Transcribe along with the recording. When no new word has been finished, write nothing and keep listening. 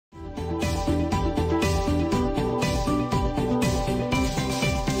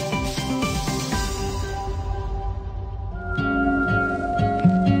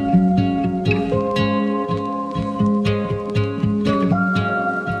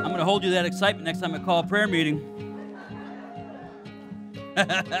hold you that excitement next time I call a prayer meeting.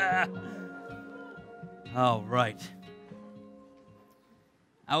 All right.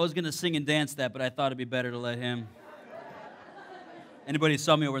 I was going to sing and dance that, but I thought it'd be better to let him. Anybody who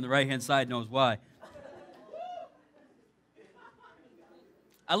saw me over on the right-hand side knows why.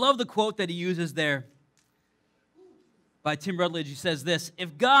 I love the quote that he uses there by Tim Rutledge. He says this: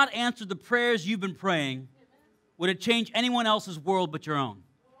 if God answered the prayers you've been praying, would it change anyone else's world but your own?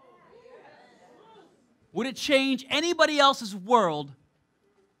 Would it change anybody else's world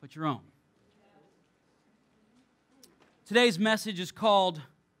but your own? Today's message is called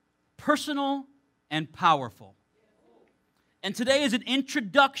Personal and Powerful. And today is an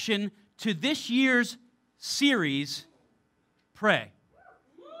introduction to this year's series, Pray.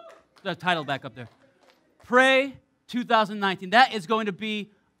 The title back up there. Pray 2019. That is going to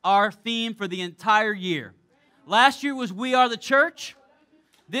be our theme for the entire year. Last year was We Are the Church.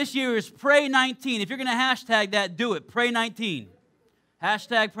 This year is Pray 19. If you're going to hashtag that, do it. Pray 19.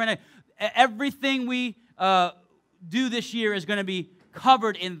 Hashtag Pray 19. Everything we do this year is going to be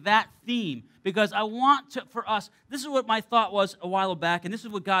covered in that theme, because I want to, for us, this is what my thought was a while back, and this is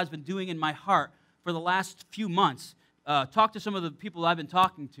what God's been doing in my heart for the last few months. Talk to some of the people I've been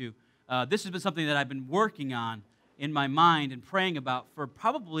talking to. This has been something that I've been working on in my mind and praying about for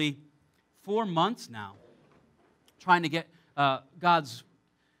probably 4 months now, trying to get God's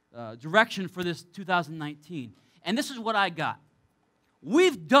direction for this 2019. And this is what I got.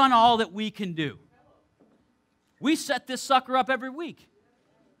 We've done all that we can do. We set this sucker up every week.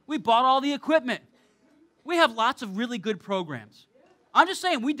 We bought all the equipment. We have lots of really good programs. I'm just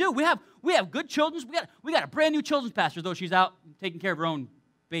saying, we do. We have good children's. We got a brand new children's pastor, though she's out taking care of her own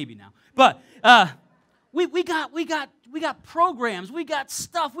baby now. But we got programs. We got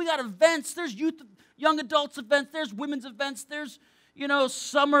stuff. We got events. There's youth, young adults events. There's women's events. There's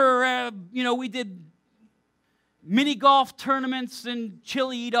summer. We did mini golf tournaments and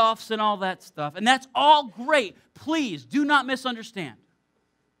chili eat-offs and all that stuff. And that's all great. Please do not misunderstand.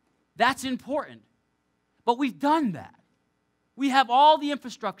 That's important. But we've done that. We have all the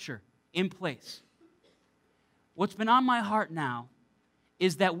infrastructure in place. What's been on my heart now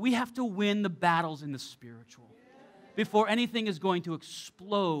is that we have to win the battles in the spiritual before anything is going to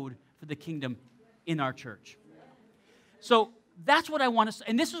explode for the kingdom in our church. So that's what I want to say.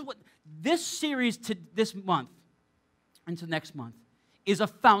 And this is what this series to this month into next month is a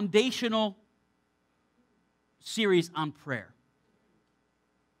foundational series on prayer.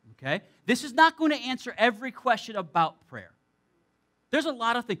 Okay? This is not going to answer every question about prayer. There's a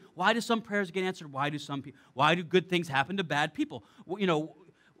lot of things. Why do some prayers get answered? Why do good things happen to bad people?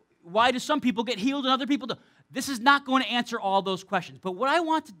 Why do some people get healed and other people don't? This is not going to answer all those questions. But what I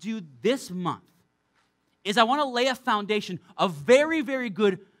want to do this month is I want to lay a foundation of very, very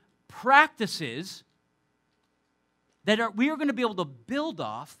good practices that we are going to be able to build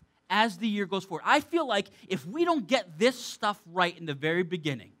off as the year goes forward. I feel like if we don't get this stuff right in the very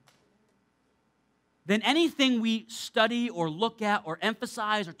beginning, then anything we study or look at or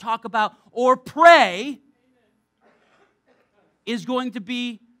emphasize or talk about or pray is going to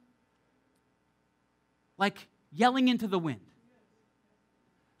be like yelling into the wind.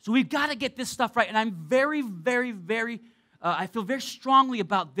 So we've got to get this stuff right. And I'm very, very, very, I feel very strongly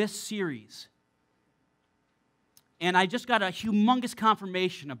about this series. And I just got a humongous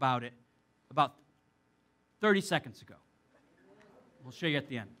confirmation about it about 30 seconds ago. We'll show you at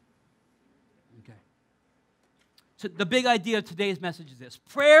the end. Okay. So the big idea of today's message is this: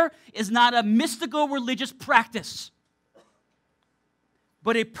 prayer is not a mystical religious practice,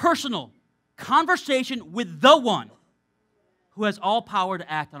 but a personal conversation with the one who has all power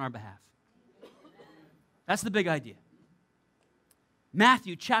to act on our behalf. That's the big idea.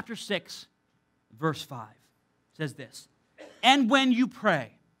 Matthew chapter 6, verse 5 says this: and when you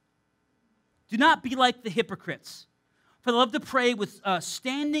pray, do not be like the hypocrites, for they love to pray with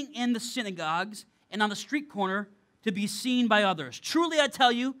standing in the synagogues and on the street corner to be seen by others. Truly I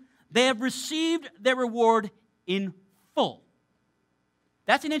tell you, they have received their reward in full.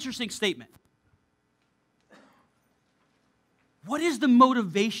 That's an interesting statement. What is the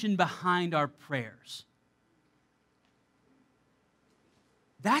motivation behind our prayers?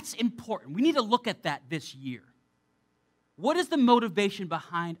 That's important. We need to look at that this year. What is the motivation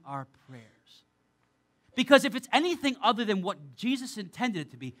behind our prayers? Because if it's anything other than what Jesus intended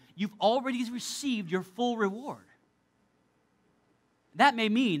it to be, you've already received your full reward. That may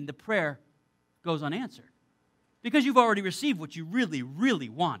mean the prayer goes unanswered because you've already received what you really, really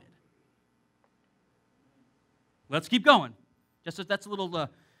wanted. Let's keep going. That's a little,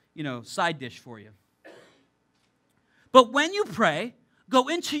 side dish for you. But when you pray, Go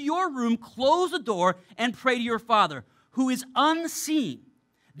into your room, close the door, and pray to your Father, who is unseen.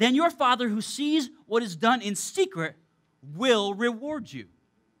 Then your Father who sees what is done in secret will reward you.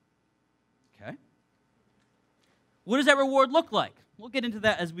 Okay? What does that reward look like? We'll get into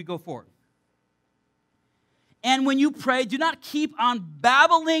that as we go forward. And when you pray, do not keep on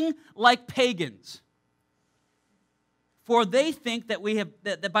babbling like pagans, for they think that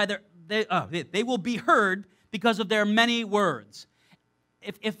they will be heard because of their many words.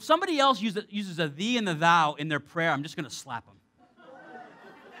 If somebody else uses a thee and the thou in their prayer, I'm just going to slap them.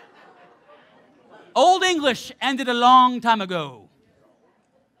 Old English ended a long time ago.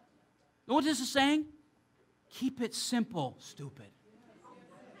 You know what this is saying? Keep it simple, stupid.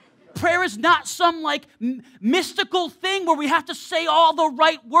 Prayer is not some like mystical thing where we have to say all the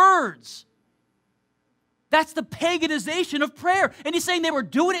right words. That's the paganization of prayer. And he's saying they were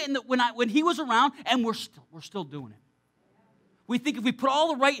doing it when he was around, and we're still doing it. We think if we put all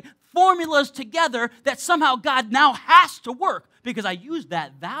the right formulas together, that somehow God now has to work, because I used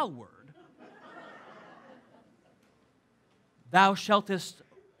that thou word. Thou shaltest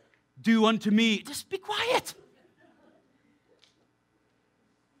do unto me. Just be quiet.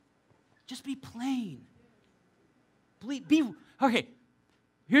 Just be plain. Okay,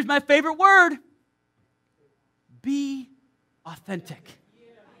 here's my favorite word. Be authentic.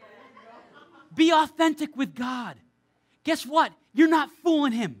 Be authentic with God. Guess what? You're not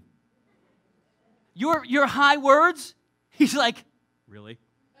fooling him. Your high words, he's like, really?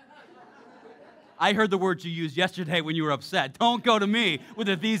 I heard the words you used yesterday when you were upset. Don't go to me with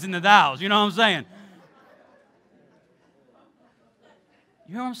the these and the thous. You know what I'm saying?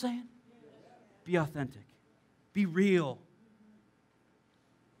 You know what I'm saying? Be authentic. Be real.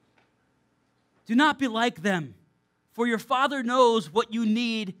 Do not be like them, for your Father knows what you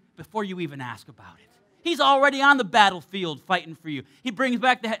need before you even ask about it. He's already on the battlefield fighting for you. He brings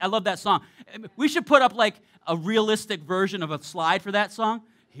back the head. I love that song. We should put up like a realistic version of a slide for that song.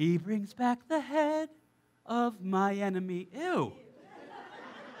 He brings back the head of my enemy. Ew.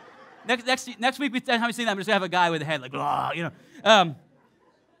 Next week, we time we sing that, I'm just going to have a guy with a head like, blah, you know.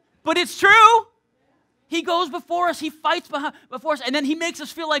 But it's true. He goes before us. He fights before us. And then he makes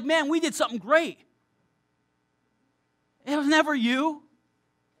us feel like, man, we did something great. It was never you.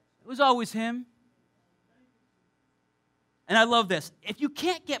 It was always him. And I love this. If you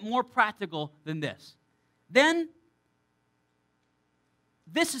can't get more practical than this, then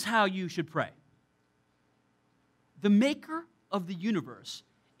this is how you should pray. The maker of the universe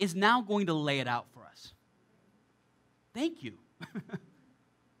is now going to lay it out for us. Thank you.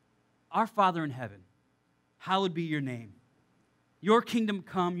 Our Father in heaven, hallowed be your name. Your kingdom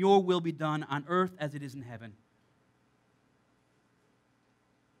come, your will be done on earth as it is in heaven.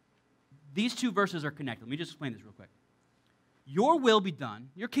 These two verses are connected. Let me just explain this real quick. Your will be done,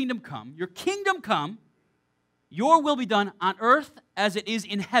 your kingdom come, your will be done on earth as it is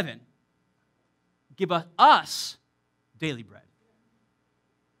in heaven. Give us daily bread.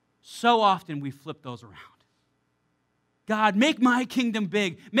 So often we flip those around. God, make my kingdom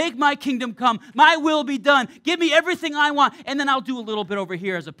big. Make my kingdom come. My will be done. Give me everything I want, and then I'll do a little bit over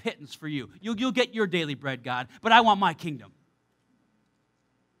here as a pittance for you. You'll get your daily bread, God, but I want my kingdom.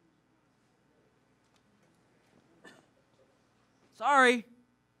 Sorry.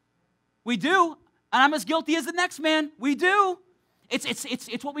 We do. And I'm as guilty as the next man. We do.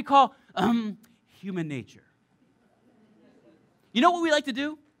 It's what we call human nature. You know what we like to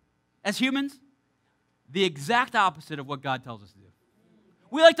do as humans? The exact opposite of what God tells us to do.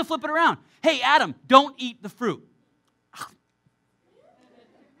 We like to flip it around. Hey, Adam, don't eat the fruit.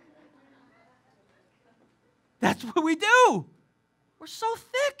 That's what we do. We're so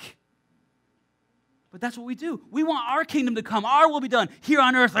thick. But that's what we do. We want our kingdom to come. Our will be done here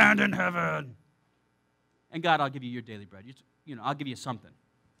on earth and in heaven. And God, I'll give you your daily bread. I'll give you something.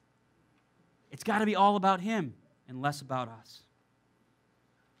 It's got to be all about him and less about us.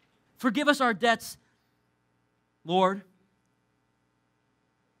 Forgive us our debts, Lord,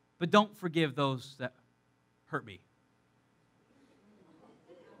 but don't forgive those that hurt me.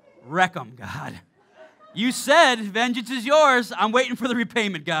 Wreck them, God. You said, vengeance is yours. I'm waiting for the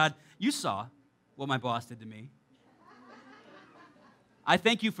repayment, God. You saw what my boss did to me. I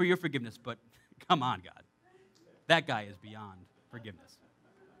thank you for your forgiveness, but come on, God. That guy is beyond forgiveness.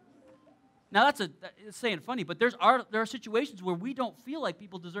 Now, it's saying funny, but there are situations where we don't feel like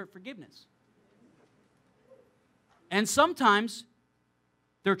people deserve forgiveness. And sometimes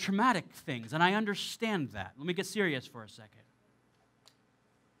they're traumatic things, and I understand that. Let me get serious for a second.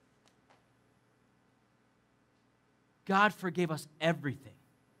 God forgave us everything.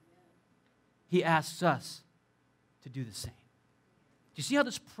 He asks us to do the same. you see how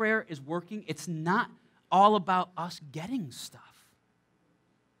this prayer is working? It's not all about us getting stuff.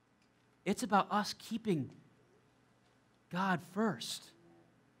 It's about us keeping God first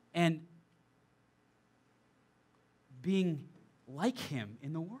and being like him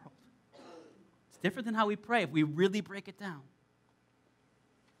in the world. It's different than how we pray if we really break it down.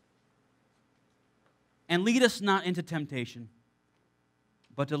 And lead us not into temptation,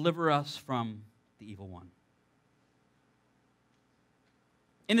 but deliver us from the evil one.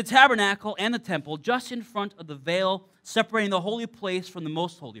 In the tabernacle and the temple, just in front of the veil separating the holy place from the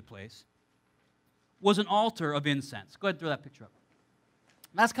most holy place, was an altar of incense. Go ahead and throw that picture up.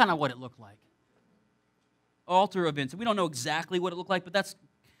 That's kind of what it looked like. Altar of incense. We don't know exactly what it looked like, but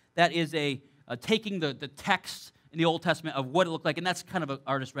that is taking the text in the Old Testament of what it looked like, and that's kind of an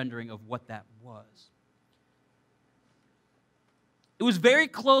artist rendering of what that was. It was very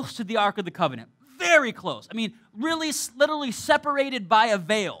close to the Ark of the Covenant. Very close. I mean, really, literally separated by a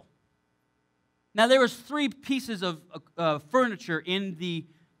veil. Now, there was 3 pieces of furniture in the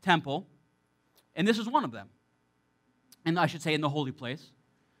temple, and this is one of them. And I should say in the holy place.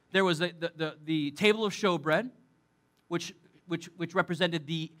 There was the table of showbread, which represented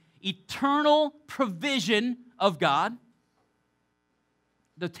the eternal provision of God.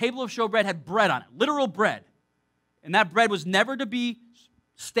 The table of showbread had bread on it, literal bread. And that bread was never to be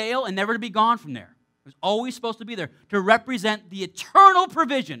stale and never to be gone from there. It was always supposed to be there to represent the eternal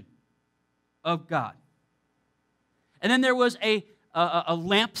provision of God. And then there was a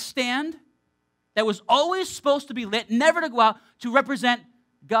lampstand that was always supposed to be lit, never to go out, to represent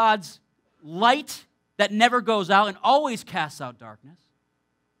God's light that never goes out and always casts out darkness.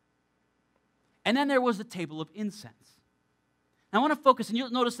 And then there was the table of incense. Now I want to focus, and you'll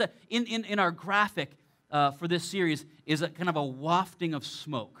notice that in our graphic for this series is a kind of a wafting of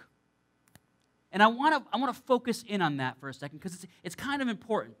smoke. And I want to focus in on that for a second because it's kind of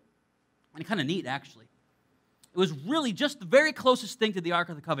important and kind of neat, actually. It was really just the very closest thing to the Ark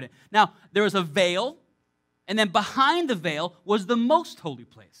of the Covenant. Now, there was a veil, and then behind the veil was the most holy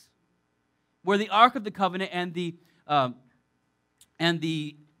place, where the Ark of the Covenant and the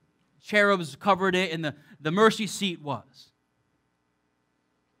cherubs covered it, and the mercy seat was.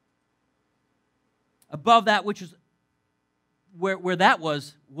 Above that, which is where that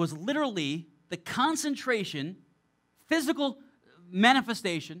was literally the concentration, physical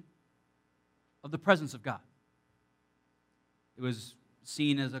manifestation of the presence of God. It was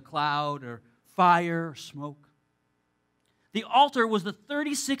seen as a cloud or fire or smoke. The altar was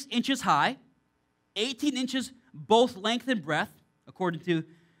 36 inches high, 18 inches both length and breadth, according to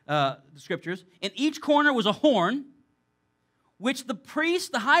the scriptures. In each corner was a horn, which the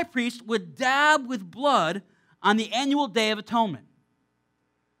priest, the high priest, would dab with blood on the annual Day of Atonement.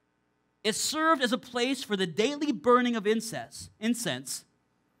 It served as a place for the daily burning of incense,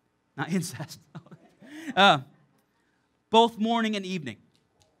 not incest, both morning and evening.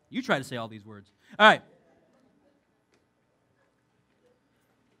 You try to say all these words. All right.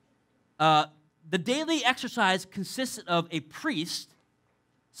 The daily exercise consisted of a priest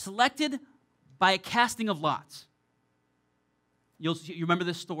selected by a casting of lots. You remember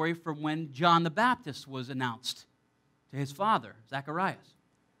this story from when John the Baptist was announced to his father, Zacharias.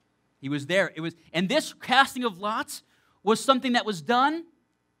 He was there. And this casting of lots was something that was done,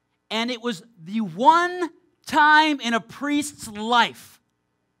 and it was the one time in a priest's life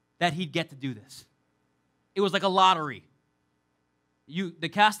that he'd get to do this. It was like a lottery. They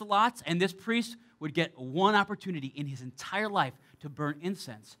cast the lots, and this priest would get one opportunity in his entire life to burn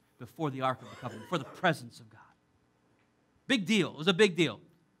incense before the Ark of the Covenant, for the presence of God. Big deal. It was a big deal.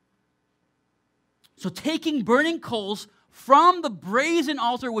 So taking burning coals from the brazen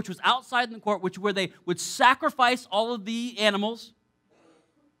altar, which was outside in the court, where they would sacrifice all of the animals,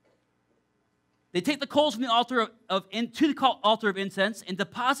 they take the coals from the altar to the altar of incense and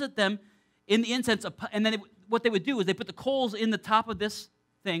deposit them in the incense. And then what they would do is they put the coals in the top of this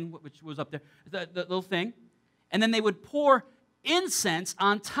thing, which was up there, the little thing, and then they would pour incense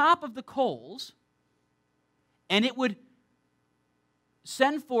on top of the coals, and it would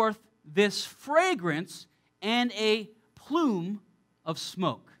send forth this fragrance and a plume of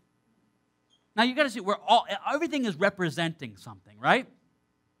smoke. Now you got to see everything is representing something, right?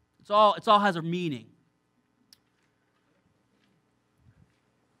 It all has a meaning.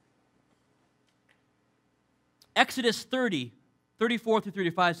 Exodus 30, 34 through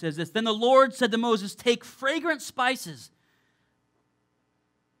 35 says this. Then the Lord said to Moses, take fragrant spices,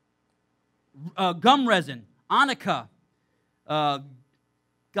 gum resin, onycha,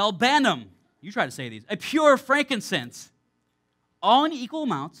 galbanum, you try to say these, a pure frankincense, all in equal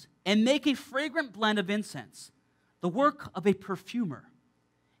amounts, and make a fragrant blend of incense. the work of a perfumer.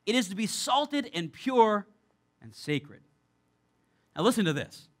 It is to be salted and pure and sacred. Now listen to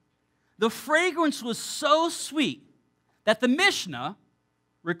this. The fragrance was so sweet that the Mishnah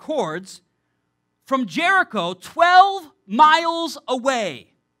records from Jericho, 12 miles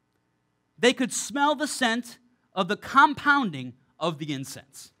away, they could smell the scent of the compounding of the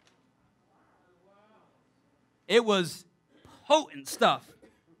incense. It was potent stuff.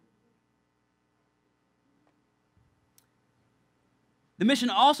 The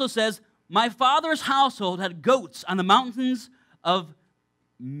Mishnah also says, my father's household had goats on the mountains of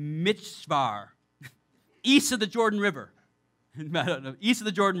Mitzvar, east of the Jordan River. East of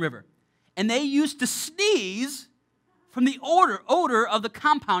the Jordan River. And they used to sneeze from the odor of the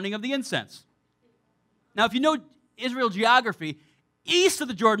compounding of the incense. Now, if you know Israel geography, east of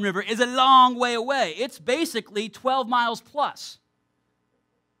the Jordan River is a long way away. It's basically 12 miles plus.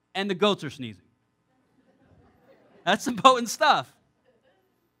 And the goats are sneezing. That's some potent stuff.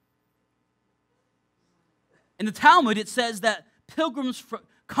 In the Talmud, it says that pilgrims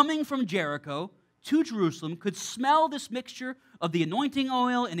coming from Jericho to Jerusalem could smell this mixture of the anointing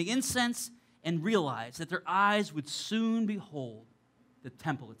oil and the incense and realize that their eyes would soon behold the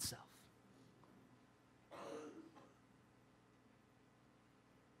temple itself.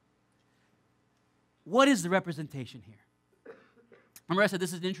 What is the representation here? Remember I said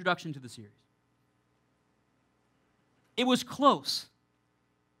this is an introduction to the series. It was close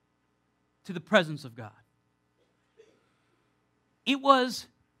to the presence of God. It was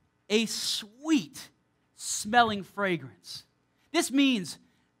a sweet smelling fragrance. This means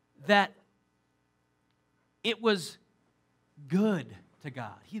that it was good to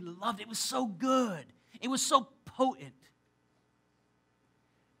God. He loved it. It was so good. It was so potent.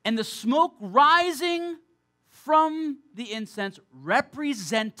 And the smoke rising from the incense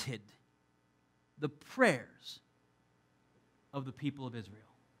represented the prayers of the people of Israel.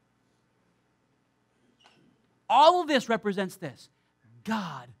 All of this represents this.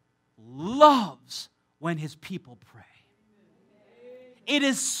 God loves when his people pray. It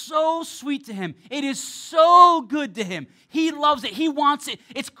is so sweet to him. It is so good to him. He loves it. He wants it.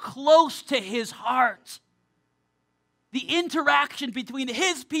 It's close to his heart. The interaction between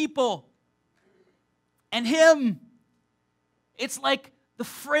his people and him. It's like the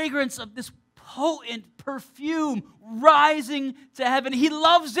fragrance of this potent perfume rising to heaven. He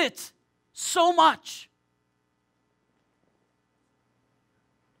loves it so much.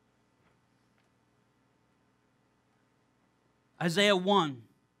 Isaiah 1,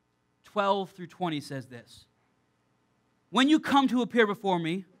 12 through 20 says this. When you come to appear before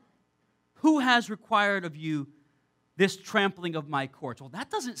me, who has required of you this trampling of my courts? Well, that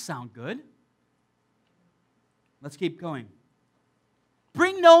doesn't sound good. Let's keep going.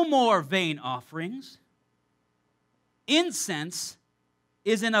 Bring no more vain offerings. Incense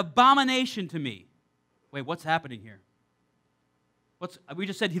is an abomination to me. Wait, what's happening here? We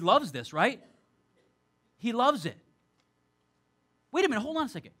just said he loves this, right? He loves it. Wait a minute, hold on a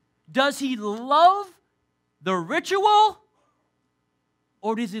second. Does he love the ritual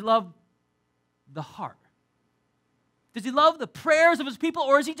or does he love the heart? Does he love the prayers of his people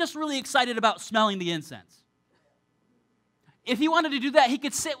or is he just really excited about smelling the incense? If he wanted to do that, he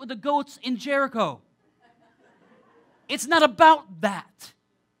could sit with the goats in Jericho. It's not about that.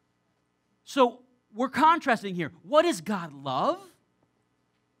 So we're contrasting here. What does God love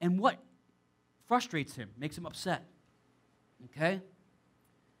and what frustrates him, makes him upset? Okay?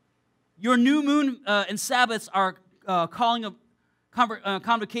 Your new moon and Sabbaths are calling of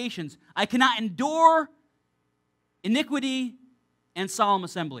convocations. I cannot endure iniquity and solemn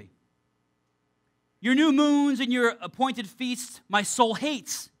assembly. Your new moons and your appointed feasts, my soul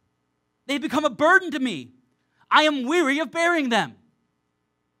hates. They've become a burden to me. I am weary of bearing them.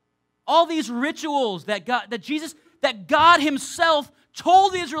 All these rituals that God himself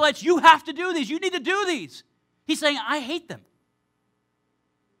told the Israelites, you have to do these. You need to do these. He's saying, I hate them.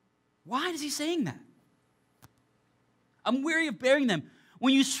 Why is he saying that? I'm weary of bearing them.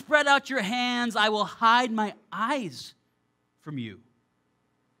 When you spread out your hands, I will hide my eyes from you.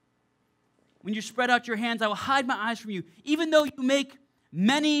 When you spread out your hands, I will hide my eyes from you. Even though you make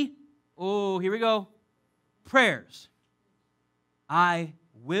many, here we go, prayers, I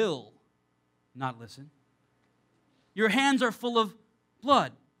will not listen. Your hands are full of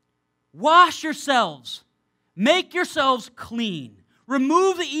blood. Wash yourselves. Make yourselves clean.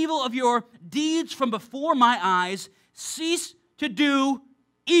 Remove the evil of your deeds from before my eyes. Cease to do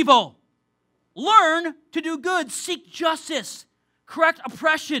evil. Learn to do good. Seek justice. Correct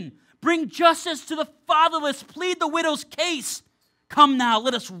oppression. Bring justice to the fatherless. Plead the widow's case. Come now,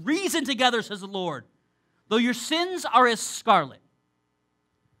 let us reason together, says the Lord. Though your sins are as scarlet,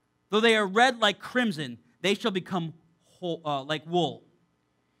 though they are red like crimson, they shall become like wool.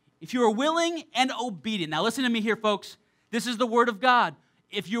 If you are willing and obedient. Now listen to me here, folks. This is the word of God.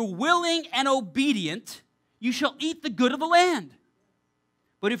 If you're willing and obedient, you shall eat the good of the land.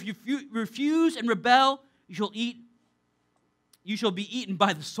 But if you refuse and rebel, you shall be eaten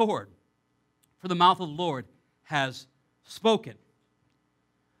by the sword. For the mouth of the Lord has spoken.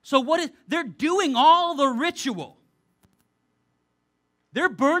 So they're doing all the ritual. They're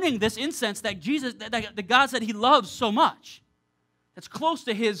burning this incense that that God said he loves so much. That's close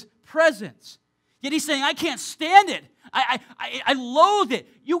to his presence. Yet he's saying, I can't stand it. I loathe it.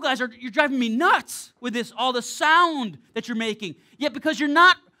 You're driving me nuts with this, all the sound that you're making. Yet because your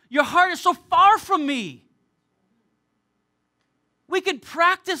heart is so far from me. We could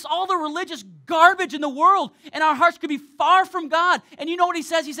practice all the religious garbage in the world, and our hearts could be far from God. And you know what he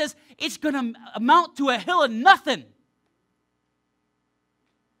says? He says, it's going to amount to a hill of nothing.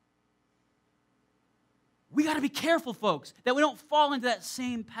 We got to be careful, folks, that we don't fall into that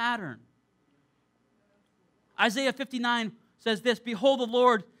same pattern. Isaiah 59 says this, behold,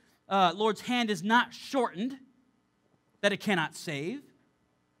 the Lord's hand is not shortened, that it cannot save,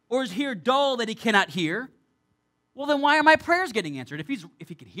 or his ear dull, that he cannot hear. Well, then why are my prayers getting answered? If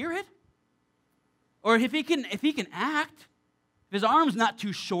he can hear it, or if he can act, if his arm's not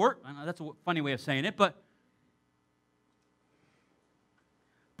too short. I know that's a funny way of saying it, but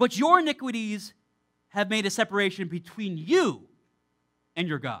your iniquities have made a separation between you and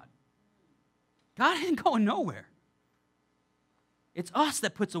your God. God isn't going nowhere. It's us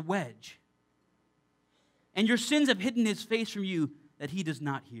that puts a wedge. And your sins have hidden his face from you that he does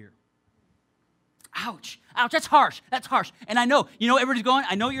not hear. Ouch. Ouch. That's harsh. That's harsh. And I know, everybody's going,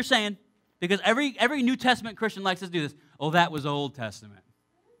 I know what you're saying, because every New Testament Christian likes to do this. Oh, that was Old Testament.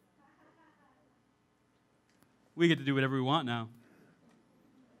 We get to do whatever we want now.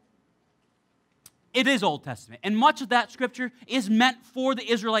 It is Old Testament. And much of that scripture is meant for the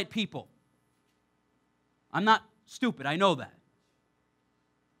Israelite people. I'm not stupid. I know that.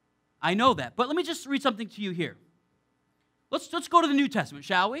 I know that. But let me just read something to you here. Let's go to the New Testament,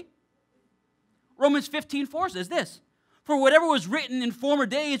 shall we? Romans 15:4 says this. For whatever was written in former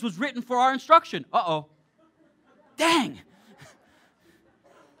days was written for our instruction. Uh-oh. Dang.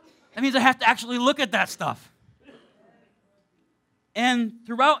 That means I have to actually look at that stuff. And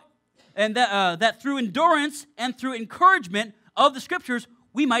that through endurance and through encouragement of the scriptures,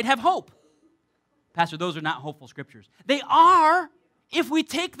 we might have hope. Pastor, those are not hopeful scriptures. They are, if we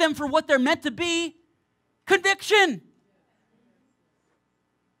take them for what they're meant to be, conviction.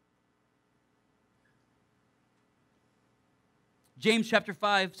 James chapter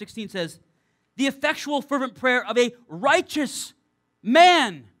 5:16 says, the effectual fervent prayer of a righteous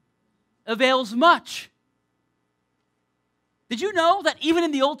man avails much. Did you know that even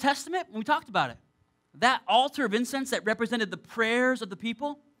in the Old Testament, when we talked about it, that altar of incense that represented the prayers of the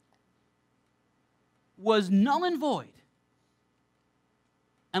people was null and void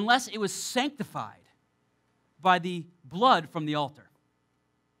unless it was sanctified by the blood from the altar.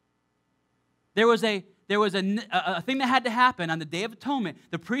 There was a thing that had to happen on the Day of Atonement.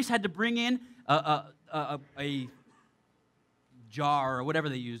 The priest had to bring in a jar or whatever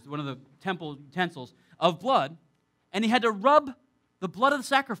they used, one of the temple utensils of blood, and he had to rub the blood of the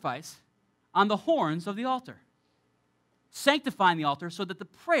sacrifice on the horns of the altar, sanctifying the altar so that the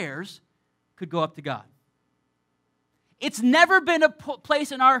prayers could go up to God. It's never been a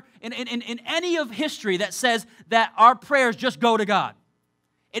place in any of history that says that our prayers just go to God.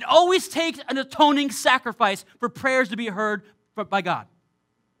 It always takes an atoning sacrifice for prayers to be heard by God.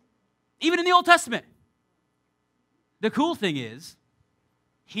 Even in the Old Testament. The cool thing is,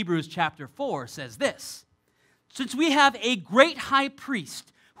 Hebrews chapter 4 says this. Since we have a great high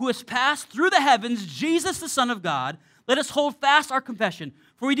priest who has passed through the heavens, Jesus the Son of God, let us hold fast our confession.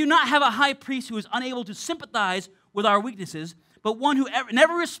 For we do not have a high priest who is unable to sympathize with our weaknesses, but one who in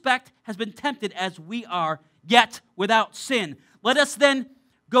every respect has been tempted as we are, yet without sin. Let us then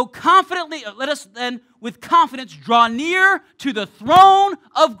with confidence draw near to the throne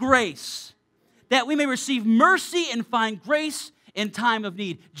of grace, that we may receive mercy and find grace in time of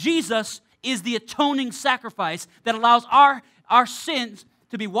need. Jesus is the atoning sacrifice that allows our sins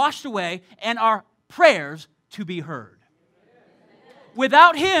to be washed away and our prayers to be heard.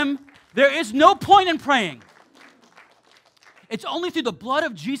 Without him, there is no point in praying. It's only through the blood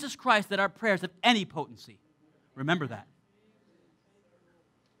of Jesus Christ that our prayers have any potency. Remember that.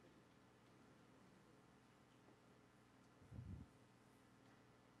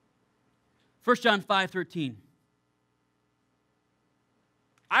 1 John 5:13.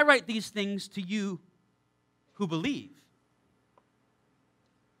 I write these things to you who believe.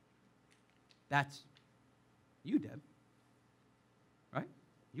 That's you, Deb. Right?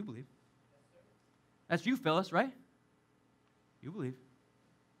 You believe. That's you, Phyllis, right? You believe.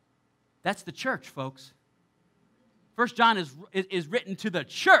 That's the church, folks. 1 John is written to the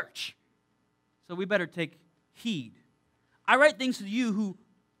church. So we better take heed. I write things to you who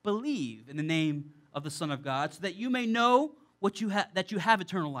believe in the name of the Son of God, so that you may know that you have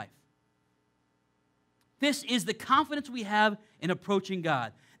eternal life. This is the confidence we have in approaching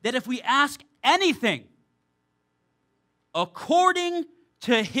God, that if we ask anything according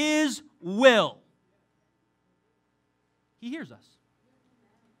to His will, He hears us.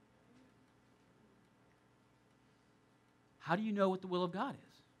 How do you know what the will of God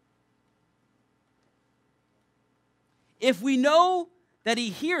is? If we know that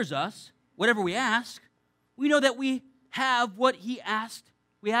He hears us, whatever we ask, we know that we have what He asked.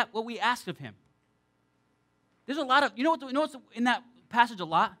 We have what we asked of Him. There's a lot of, you know what's in that passage a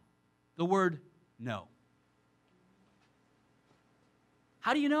lot? The word no.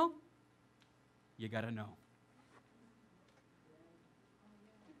 How do you know? You got to know.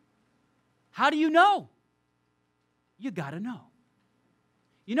 How do you know? You got to know.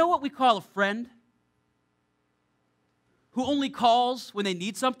 You know what we call a friend who only calls when they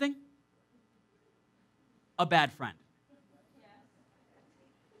need something? A bad friend.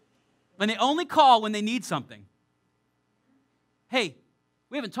 When they only call when they need something. Hey,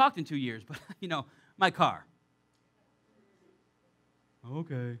 we haven't talked in 2 years, but, my car.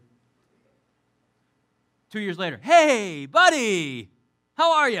 Okay. 2 years later, hey, buddy,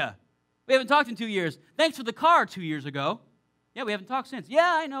 how are you? We haven't talked in 2 years. Thanks for the car 2 years ago. Yeah, we haven't talked since.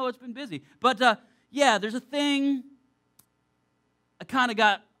 Yeah, I know, it's been busy. But, yeah, there's a thing. I kind of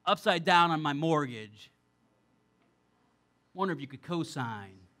got upside down on my mortgage. Wonder if you could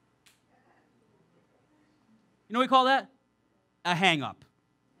co-sign. You know what we call that? A hang-up.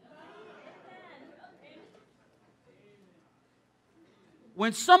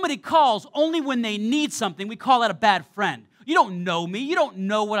 When somebody calls only when they need something, we call that a bad friend. You don't know me. You don't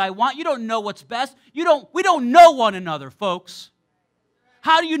know what I want. You don't know what's best. We don't know one another, folks.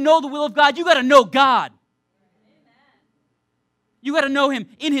 How do you know the will of God? You got to know God. You got to know Him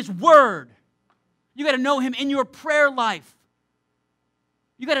in His Word. You got to know Him in your prayer life.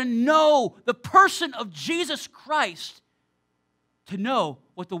 You got to know the person of Jesus Christ to know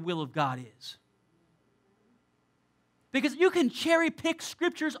what the will of God is. Because you can cherry pick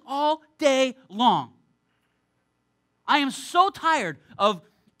scriptures all day long. I am so tired of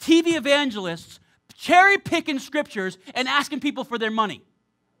TV evangelists cherry picking scriptures and asking people for their money.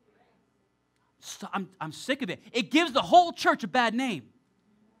 So I'm sick of it. It gives the whole church a bad name.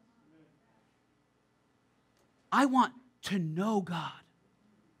 I want to know God.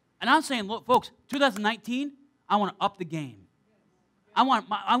 And I'm saying, look, folks, 2019, I want to up the game. I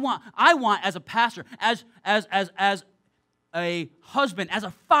want as a pastor, as a husband, as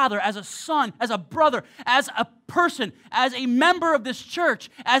a father, as a son, as a brother, as a person, as a member of this church,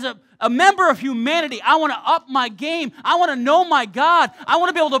 as a member of humanity, I want to up my game. I want to know my God. I want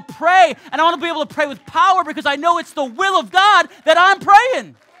to be able to pray, and I want to be able to pray with power because I know it's the will of God that I'm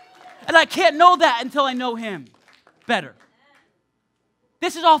praying. And I can't know that until I know Him better.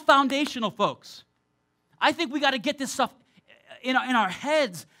 This is all foundational, folks. I think we got to get this stuff in our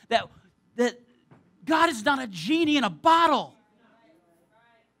heads that God is not a genie in a bottle.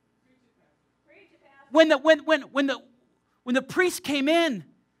 When the priest came in,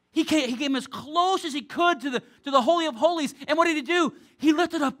 he came as close as he could to the Holy of Holies. And what did he do? He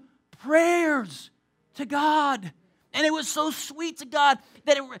lifted up prayers to God. And it was so sweet to God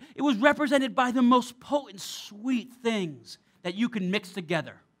that it was represented by the most potent, sweet things that you can mix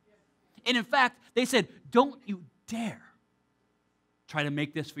together. And in fact, they said, don't you dare try to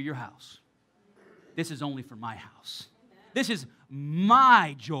make this for your house. This is only for my house. This is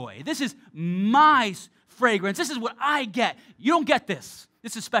my joy. This is my fragrance. This is what I get. You don't get this.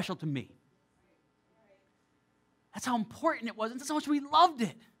 This is special to me. That's how important it was, and that's how much we loved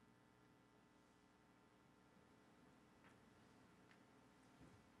it.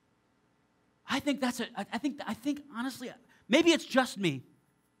 I think honestly, maybe it's just me.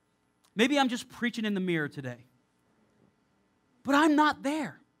 Maybe I'm just preaching in the mirror today. But I'm not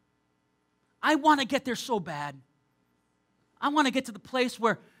there. I want to get there so bad. I want to get to the place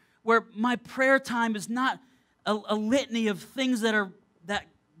where my prayer time is not a litany of things that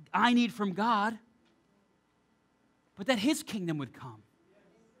I need from God, but that His kingdom would come,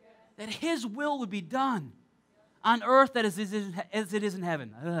 that His will would be done on earth as it is in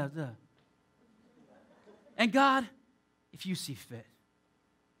heaven. And God, if you see fit,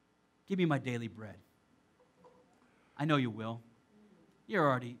 give me my daily bread. I know you will. You're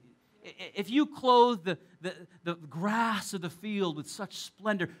already, if you clothe the grass of the field with such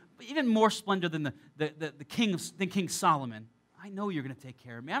splendor, even more splendor than King Solomon, I know you're going to take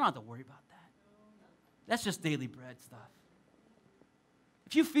care of me. I don't have to worry about that. That's just daily bread stuff.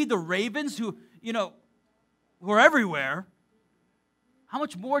 If you feed the ravens who are everywhere, how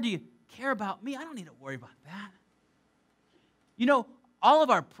much more do you care about me? I don't need to worry about that. All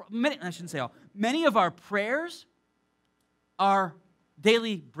of our, I shouldn't say all, many of our prayers are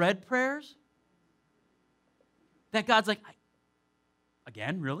daily bread prayers that God's like,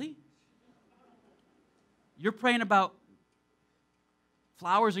 again, really? You're praying about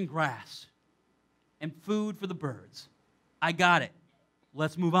flowers and grass and food for the birds. I got it.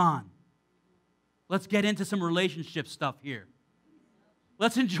 Let's move on. Let's get into some relationship stuff here.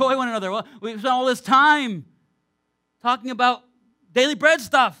 Let's enjoy one another. Well, we've spent all this time talking about daily bread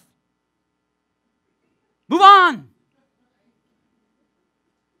stuff. Move on.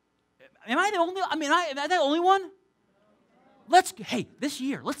 Am I the only? Am I the only one? This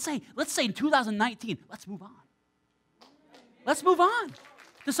year, let's say in 2019, let's move on. Let's move on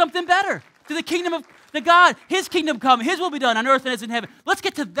to something better, to the kingdom of the God. His kingdom come, His will be done on earth as in heaven. Let's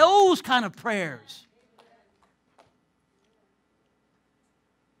get to those kind of prayers.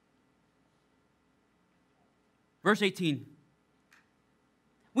 Verse 18.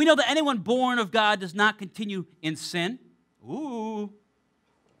 We know that anyone born of God does not continue in sin. Ooh.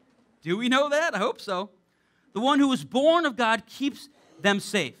 Do we know that? I hope so. The one who is born of God keeps them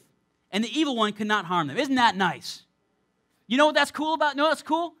safe, and the evil one cannot harm them. Isn't that nice? You know what that's cool about? You know what's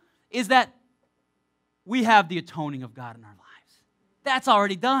cool? Is that we have the atoning of God in our lives. That's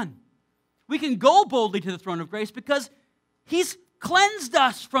already done. We can go boldly to the throne of grace because He's cleansed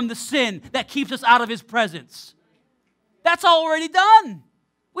us from the sin that keeps us out of His presence. That's already done.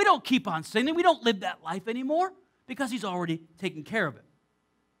 We don't keep on sinning. We don't live that life anymore because He's already taken care of it.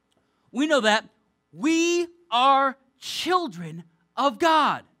 We know that we are children of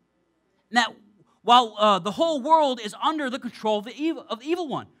God. Now, while the whole world is under the control of the evil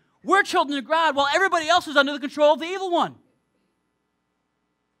one, we're children of God while everybody else is under the control of the evil one.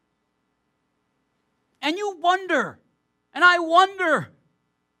 And you wonder, and I wonder,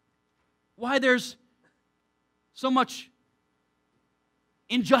 why there's so much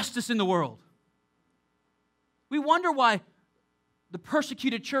injustice in the world. We wonder why the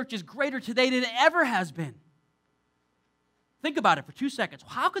persecuted church is greater today than it ever has been. Think about it for 2 seconds.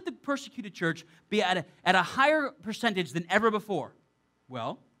 How could the persecuted church be at a higher percentage than ever before?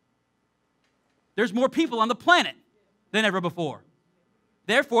 Well, there's more people on the planet than ever before.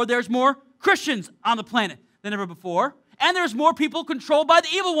 Therefore, there's more Christians on the planet than ever before. And there's more people controlled by the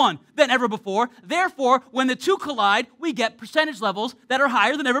evil one than ever before. Therefore, when the two collide, we get percentage levels that are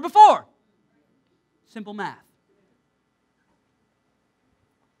higher than ever before. Simple math.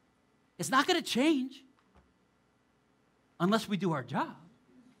 It's not going to change unless we do our job.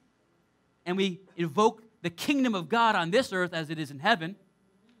 And we invoke the kingdom of God on this earth as it is in heaven.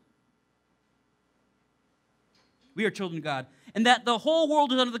 We are children of God. And that the whole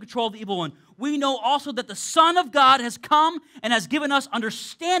world is under the control of the evil one. We know also that the Son of God has come and has given us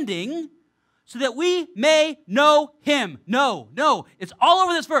understanding so that we may know Him. No. It's all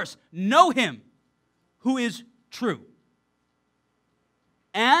over this verse. Know Him who is true.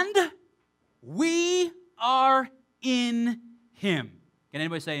 And we are in Him. Can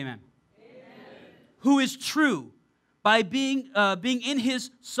anybody say amen? Amen. Who is true by being in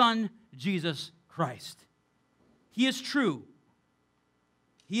His Son, Jesus Christ. He is true.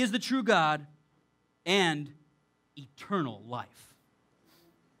 He is the true God and eternal life.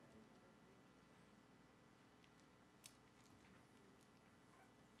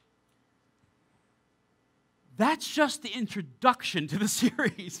 That's just the introduction to the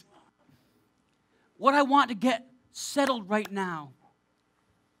series. What I want to get settled right now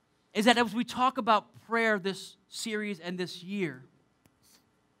is that as we talk about prayer this series and this year,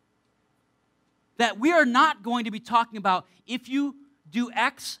 that we are not going to be talking about if you do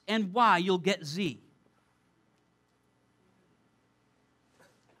X and Y, you'll get Z.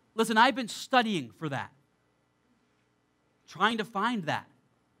 Listen, I've been studying for that, trying to find that.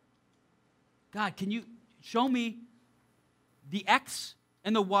 God, can you show me the X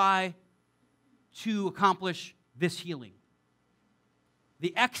and the Y to accomplish this healing?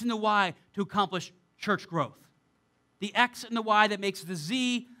 The X and the Y to accomplish church growth. The X and the Y that makes the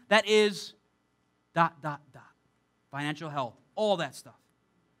Z that is ... Financial health, all that stuff.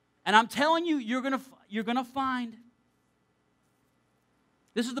 And I'm telling you, you're gonna find,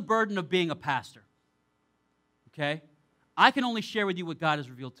 this is the burden of being a pastor, okay? I can only share with you what God has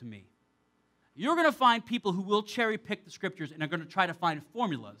revealed to me. you're going to find people who will cherry pick the scriptures and are going to try to find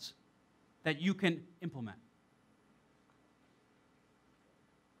formulas that you can implement.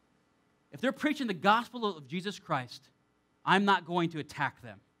 If they're preaching the gospel of Jesus Christ, I'm not going to attack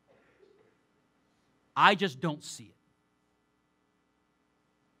them. I just don't see it.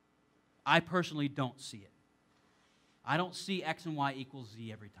 I personally don't see it. I don't see X and Y equals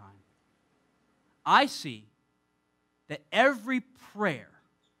Z every time. I see that every prayer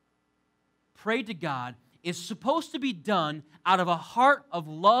prayed to God is supposed to be done out of a heart of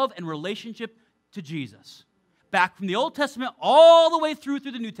love and relationship to Jesus. Back from the Old Testament all the way through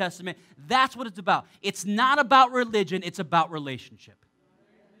the New Testament, that's what it's about. It's not about religion, it's about relationship.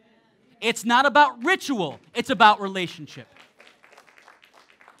 It's not about ritual, it's about relationship.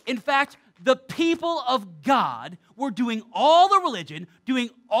 In fact, the people of God were doing all the religion, doing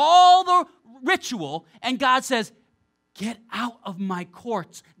all the ritual, and God says, get out of my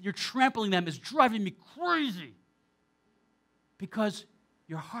courts. You're trampling them. It's driving me crazy because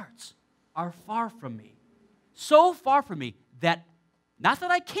your hearts are far from me. So far from me that not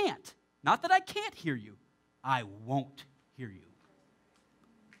that I can't hear you, I won't hear you.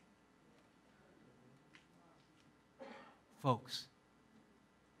 Folks,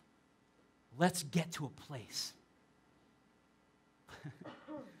 let's get to a place.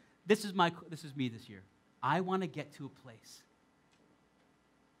 This is me this year. I want to get to a place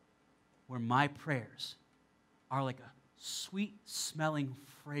where my prayers are like a sweet-smelling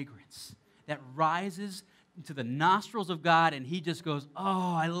fragrance that rises into the nostrils of God, and he just goes,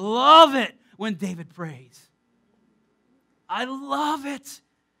 oh, I love it when David prays. I love it.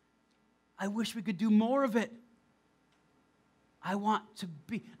 I wish we could do more of it. I want to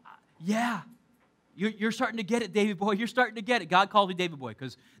be, yeah. You're starting to get it, David boy. You're starting to get it. God calls me David boy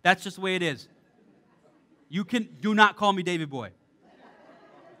because that's just the way it is. Do not call me David boy.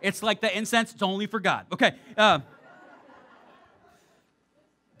 It's like the incense, it's only for God. Okay.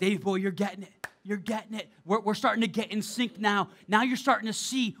 David boy, you're getting it. You're getting it. We're starting to get in sync now. Now you're starting to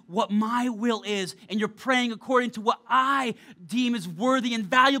see what my will is, and you're praying according to what I deem is worthy and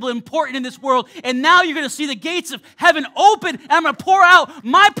valuable and important in this world. And now you're going to see the gates of heaven open, and I'm going to pour out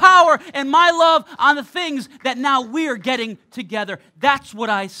my power and my love on the things that now we're getting together. That's what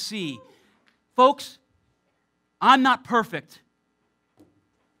I see. Folks, I'm not perfect.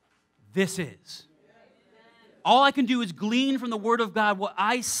 This is. All I can do is glean from the Word of God what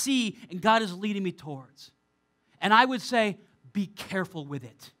I see and God is leading me towards. And I would say, be careful with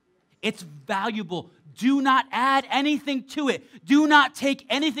it. It's valuable. Do not add anything to it. Do not take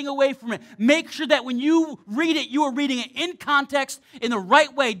anything away from it. Make sure that when you read it, you are reading it in context, in the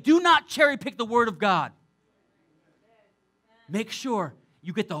right way. Do not cherry pick the Word of God. Make sure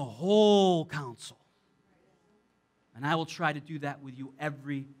you get the whole counsel. And I will try to do that with you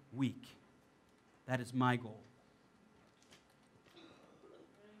every week. That is my goal.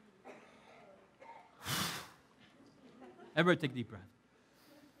 Everybody take a deep breath.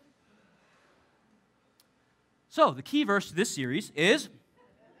 So, the key verse to this series is,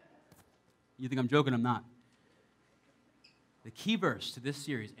 you think I'm joking, I'm not. The key verse to this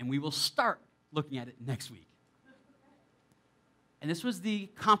series, and we will start looking at it next week. And this was the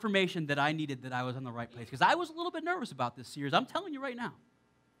confirmation that I needed that I was on the right place, because I was a little bit nervous about this series. I'm telling you right now.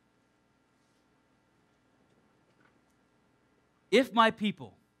 If my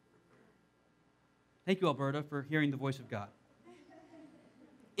people, thank you, Alberta, for hearing the voice of God.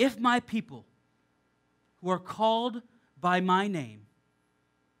 If my people who are called by my name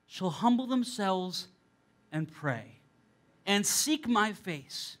shall humble themselves and pray and seek my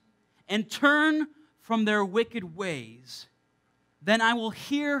face and turn from their wicked ways, then I will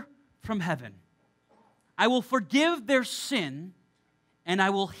hear from heaven. I will forgive their sin and I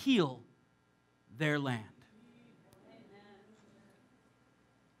will heal their land.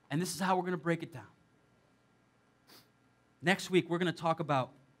 And this is how we're going to break it down. Next week, we're going to talk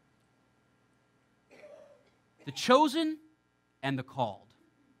about the chosen and the called.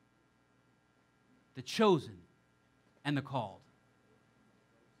 The chosen and the called.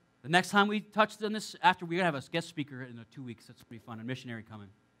 The next time we touch on this, after we're going to have a guest speaker in 2 weeks. That's going to be fun, a missionary coming.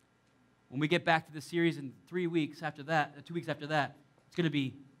 When we get back to the series in 3 weeks after that, 2 weeks after that, it's going to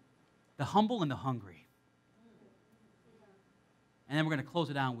be the humble and the hungry. And then we're going to close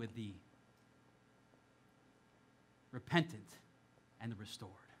it down with the repentant and the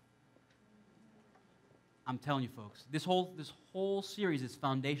restored. I'm telling you, folks, this whole series is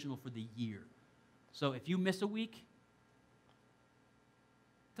foundational for the year. So if you miss a week,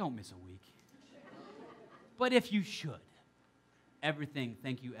 don't miss a week. But if you should, everything,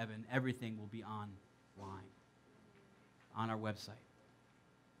 thank you, Evan, everything will be online on our website.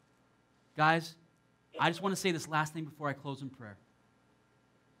 Guys, I just want to say this last thing before I close in prayer.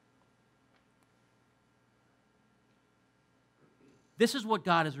 This is what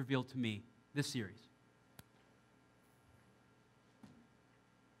God has revealed to me this series.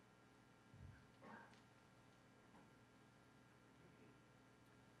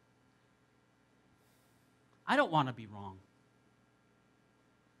 I don't want to be wrong.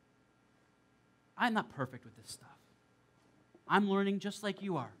 I'm not perfect with this stuff. I'm learning just like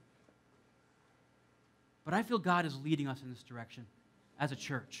you are. But I feel God is leading us in this direction as a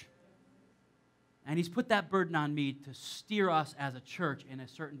church. And He's put that burden on me to steer us as a church in a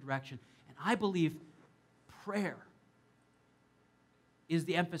certain direction. And I believe prayer is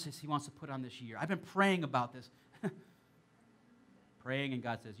the emphasis He wants to put on this year. I've been praying about this. Praying, and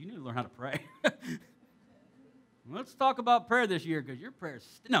God says, you need to learn how to pray. Let's talk about prayer this year, because your prayers...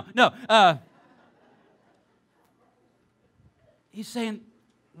 No. He's saying,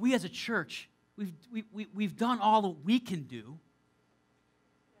 we as a church, we've done all that we can do.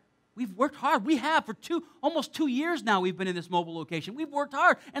 We've worked hard. We have for almost 2 years now. We've been in this mobile location. We've worked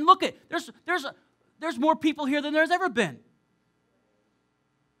hard, and look at there's more people here than there's ever been.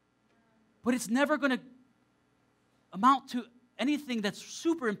 But it's never going to amount to anything that's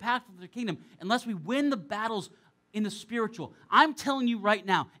super impactful to the kingdom unless we win the battles in the spiritual. I'm telling you right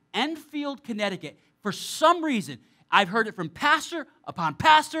now, Enfield, Connecticut, for some reason, I've heard it from pastor upon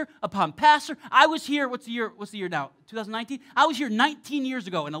pastor upon pastor. I was here, what's the year now? 2019? I was here 19 years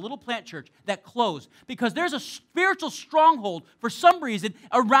ago in a little plant church that closed because there's a spiritual stronghold for some reason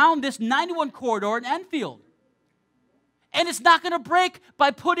around this 91 corridor in Enfield. And it's not going to break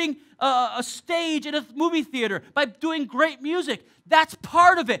by putting a stage in a movie theater, by doing great music. That's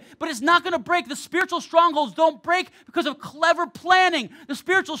part of it. But it's not going to break. The spiritual strongholds don't break because of clever planning. The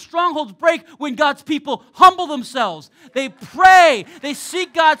spiritual strongholds break when God's people humble themselves. They pray. They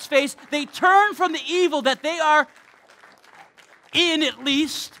seek God's face. They turn from the evil that they are in, at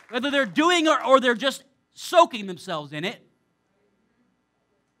least, whether they're doing or they're just soaking themselves in it.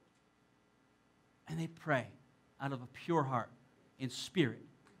 And they pray out of a pure heart, in spirit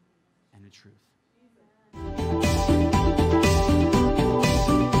and in truth.